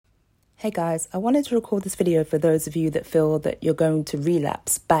Hey guys, I wanted to record this video for those of you that feel that you're going to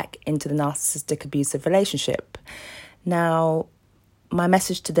relapse back into the narcissistic abusive relationship. Now, my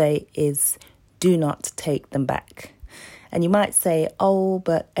message today is do not take them back. And you might say, oh,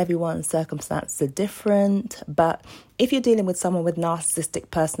 but everyone's circumstances are different. But if you're dealing with someone with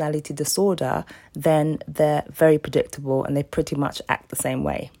narcissistic personality disorder, then they're very predictable and they pretty much act the same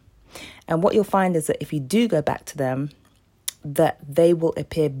way. And what you'll find is that if you do go back to them, that they will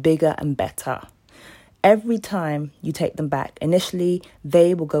appear bigger and better. Every time you take them back, initially,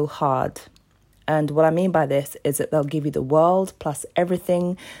 they will go hard. And what I mean by this is that they'll give you the world plus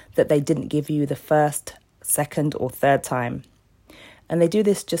everything that they didn't give you the first, second, or third time. And they do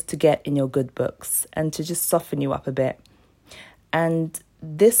this just to get in your good books and to just soften you up a bit. And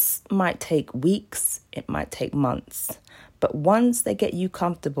this might take weeks, it might take months. But once they get you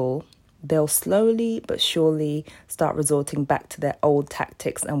comfortable, they'll slowly but surely start resorting back to their old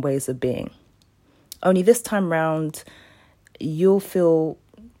tactics and ways of being. Only this time round, you'll feel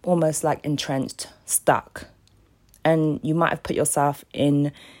almost like entrenched, stuck. And you might have put yourself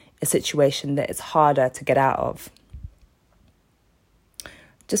in a situation that is harder to get out of.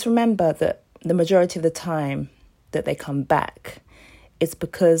 Just remember that the majority of the time that they come back, it's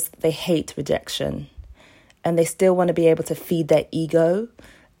because they hate rejection. And they still want to be able to feed their ego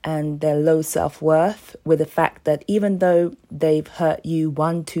and their low self-worth with the fact that even though they've hurt you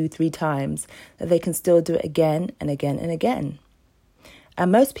 1, 2, 3 times, that they can still do it again and again and again.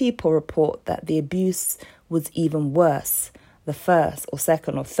 And most people report that the abuse was even worse the first or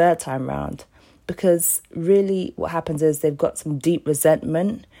second or third time round, because really what happens is they've got some deep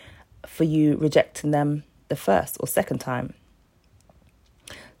resentment for you rejecting them the first or second time.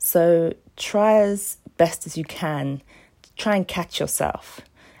 So try as best as you can, try and catch yourself.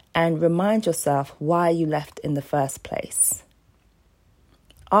 And remind yourself why you left in the first place.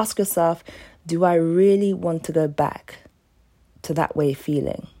 Ask yourself, do I really want to go back to that way of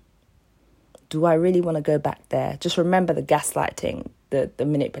feeling? Do I really want to go back there? Just remember the gaslighting, the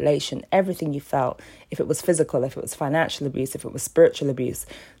manipulation, everything you felt. If it was physical, if it was financial abuse, if it was spiritual abuse,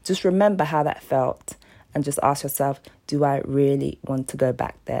 just remember how that felt and just ask yourself, do I really want to go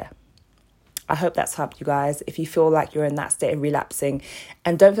back there? I hope that's helped you guys. If you feel like you're in that state of relapsing,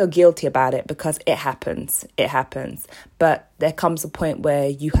 and don't feel guilty about it, because it happens. But there comes a point where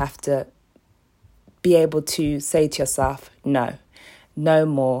you have to be able to say to yourself, no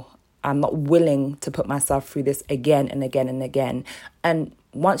more. I'm not willing to put myself through this again and again and again. And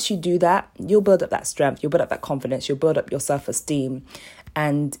once you do that, you'll build up that strength, you'll build up that confidence, you'll build up your self-esteem,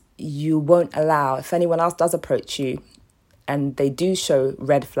 and you won't allow, if anyone else does approach you, and they do show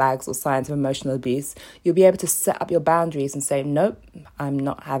red flags or signs of emotional abuse, you'll be able to set up your boundaries and say, nope, I'm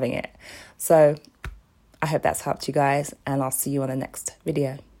not having it. So I hope that's helped you guys, and I'll see you on the next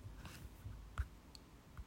video.